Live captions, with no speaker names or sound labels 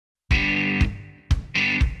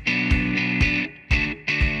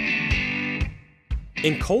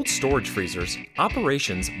In cold storage freezers,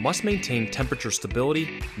 operations must maintain temperature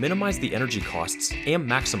stability, minimize the energy costs, and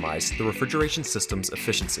maximize the refrigeration system's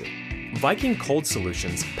efficiency. Viking Cold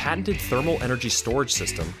Solutions' patented thermal energy storage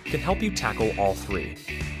system can help you tackle all three.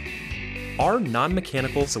 Our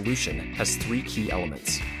non-mechanical solution has three key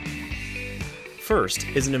elements. First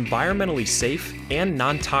is an environmentally safe and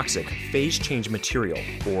non-toxic phase change material,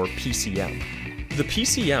 or PCM. The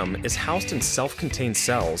PCM is housed in self-contained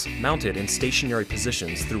cells mounted in stationary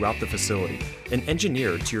positions throughout the facility and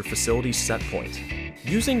engineered to your facility's set point.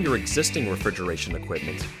 Using your existing refrigeration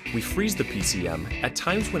equipment, we freeze the PCM at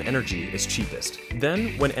times when energy is cheapest.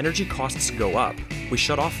 Then, when energy costs go up, we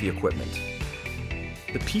shut off the equipment.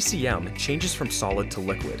 The PCM changes from solid to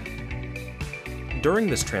liquid. During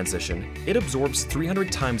this transition, it absorbs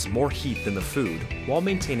 300 times more heat than the food while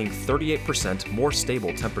maintaining 38% more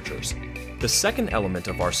stable temperatures. The second element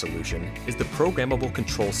of our solution is the programmable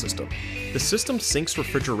control system. The system syncs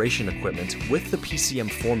refrigeration equipment with the PCM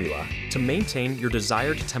formula to maintain your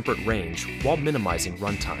desired temperate range while minimizing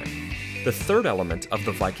runtime. The third element of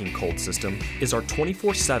the Viking Cold system is our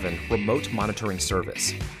 24/7 remote monitoring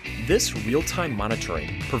service. This real-time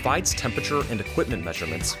monitoring provides temperature and equipment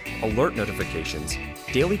measurements, alert notifications,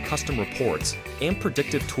 daily custom reports, and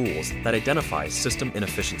predictive tools that identify system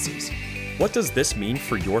inefficiencies. What does this mean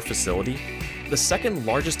for your facility? The second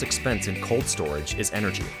largest expense in cold storage is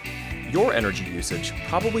energy. Your energy usage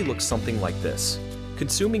probably looks something like this,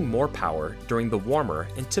 consuming more power during the warmer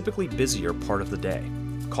and typically busier part of the day,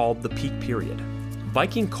 called the peak period.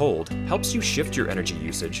 Viking Cold helps you shift your energy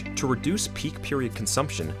usage to reduce peak period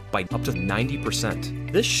consumption by up to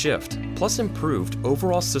 90%. This shift, plus improved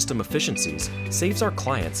overall system efficiencies, saves our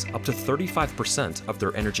clients up to 35% of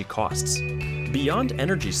their energy costs. Beyond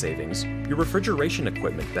energy savings, your refrigeration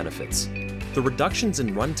equipment benefits. The reductions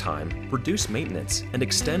in runtime reduce maintenance and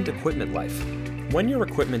extend equipment life. When your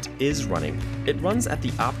equipment is running, it runs at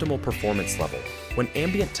the optimal performance level when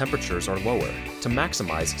ambient temperatures are lower to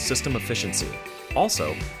maximize system efficiency.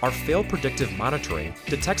 Also, our fail predictive monitoring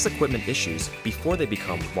detects equipment issues before they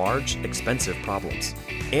become large, expensive problems.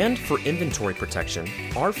 And for inventory protection,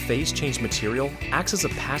 our phase change material acts as a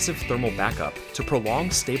passive thermal backup to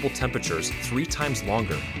prolong stable temperatures 3 times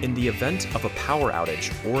longer in the event of a power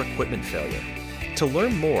outage or equipment failure. To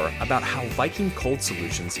learn more about how Viking Cold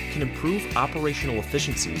Solutions can improve operational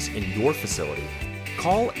efficiencies in your facility,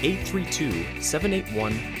 call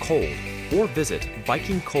 832-781-COLD or visit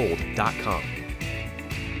vikingcold.com.